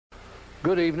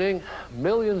Good evening.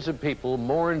 Millions of people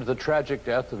mourned the tragic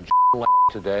death of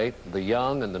today. The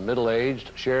young and the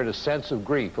middle-aged shared a sense of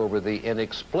grief over the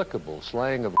inexplicable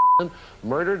slaying of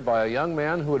murdered by a young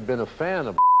man who had been a fan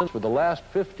of for the last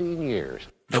 15 years.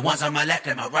 The ones on my left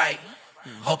and my right,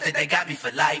 hope that they got me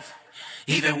for life.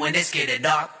 Even when it's getting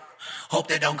dark, hope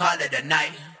they don't call it a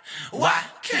night. Why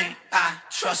can't I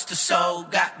trust a soul?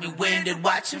 Got me winded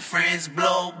watching friends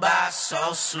blow by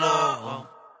so slow.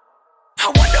 I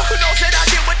wonder who knows that I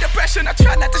deal with depression. I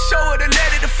try not to show it and let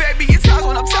it affect me. It's times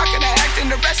when I'm talking and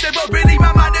acting arrested, but really my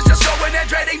mind is just going and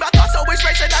dreading. My thoughts always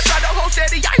racing. I try to hold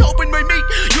steady. I hoping with me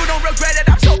you don't regret it.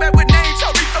 I'm so bad with names,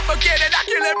 sorry for forgetting. I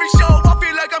kill every show. I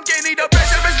feel like I'm getting the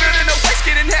pressure is building the waist,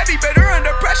 getting heavy. Better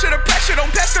under pressure. The pressure don't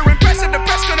pester. Impressive. The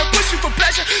press gonna push you for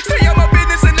pleasure. Stay on my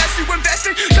business unless you invest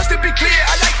in. Just to be clear,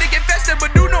 I like to get vested, but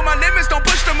do know my limits. Don't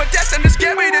push them a test. And it's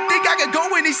scary to think I could go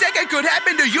any second. Could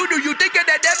happen to you. Do you think of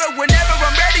that ever? Whenever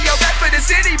I'm ready, I'll rap for the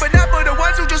city, but not for the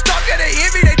ones who just talk and they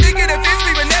hear me. They think it offends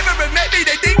me, but never have met me.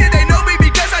 They think that they know me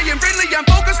because I am friendly. I'm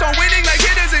focused on winning like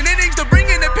hitters and innings. To bring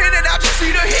in the pin and I'll just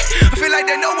need a hit. I feel like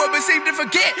they know what, but seem to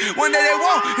forget. One day they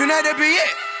won't, and that'll be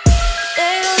it.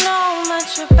 They don't know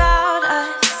much about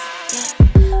us, yeah.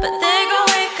 But they gon'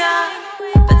 wake up,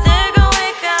 but they gon'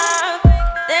 wake up.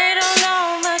 They don't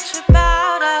know much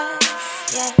about us,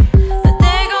 yeah. But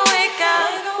they gon' wake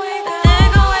up, but they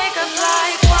gon' wake up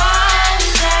like one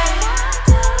day.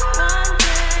 One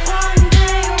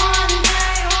day, one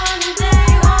day, one day,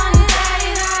 one day,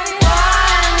 one day,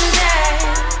 one day.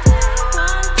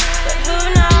 But who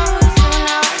knows, who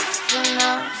knows, who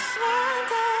knows?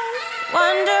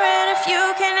 Wondering if you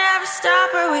can ever stop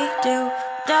or we do.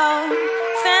 Don't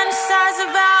fantasize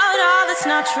about all that's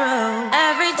not true.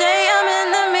 Every day I'm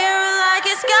in the mirror like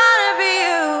it's gotta be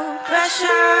you.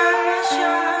 Pressure,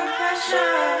 pressure,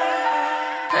 pressure,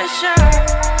 pressure,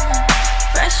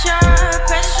 pressure,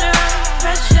 pressure,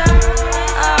 pressure.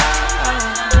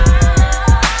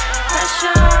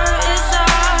 Pressure is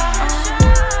on.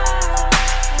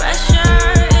 Pressure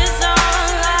is on.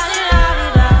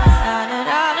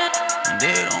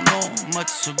 They don't know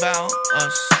much about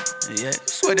us. Yeah,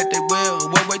 swear that they will.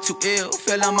 We're way too ill.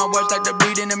 Feel on my words like they're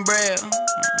reading in braille.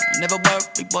 Never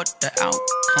worry what the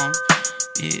outcome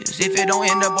is. If it don't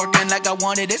end up working like I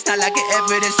wanted, it's not like an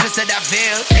effort, it's just that I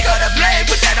fail. Take all the blame,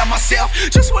 put that on myself.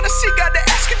 Just wanna see God to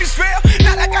ask if he's real.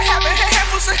 Not like I haven't had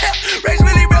handfuls of help. Raised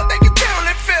really real, they can tell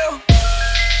and feel.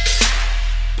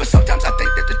 But sometimes I think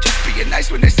that they're just being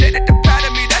nice when they say that they're proud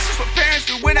of me. That's just what parents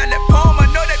do. When I left home, I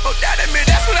know they both doubted me.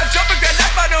 That's when I jump and got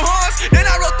left by the horns. Then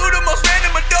I rode through the most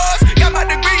random of doors. Got my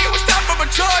degree, it was time for a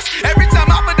choice. Every time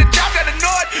I put the job, got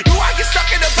annoyed. Knew I get stuck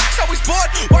in the box, always bored.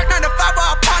 Work 9 to 5 while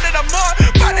I pounded on more.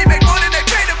 Probably make more than they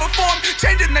paid to perform.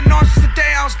 Changing the norms since the day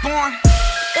I was born.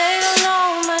 They don't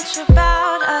know much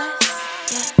about us,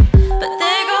 yeah. But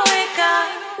they gon' wake up,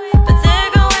 but they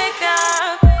gon' wake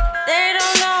up. They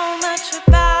don't know much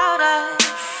about us,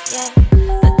 yeah.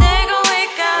 But they gon'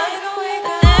 wake up,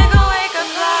 but they gon' wake up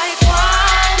like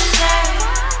one day.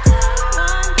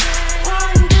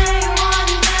 One day,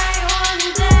 one day, one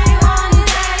day, one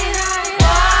day, one day,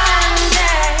 one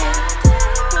day.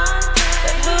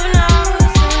 But who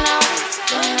knows, who knows,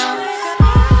 who knows?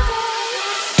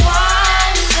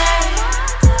 One day,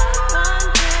 one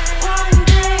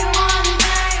day, one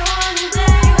day, one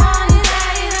day, one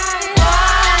day,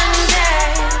 one day,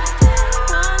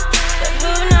 but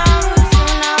who knows, who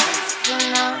knows, who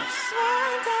knows?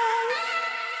 One day.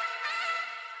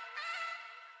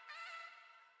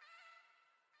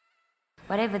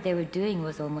 Whatever they were doing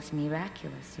was almost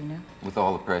miraculous, you know? With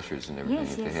all the pressures and everything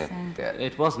Yes, that yes, they had. and- Yeah.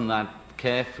 It wasn't that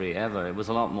carefree ever. It was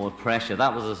a lot more pressure.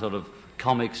 That was a sort of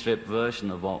comic strip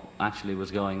version of what actually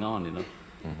was going on, you know.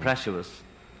 Pressure was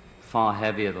far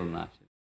heavier than that.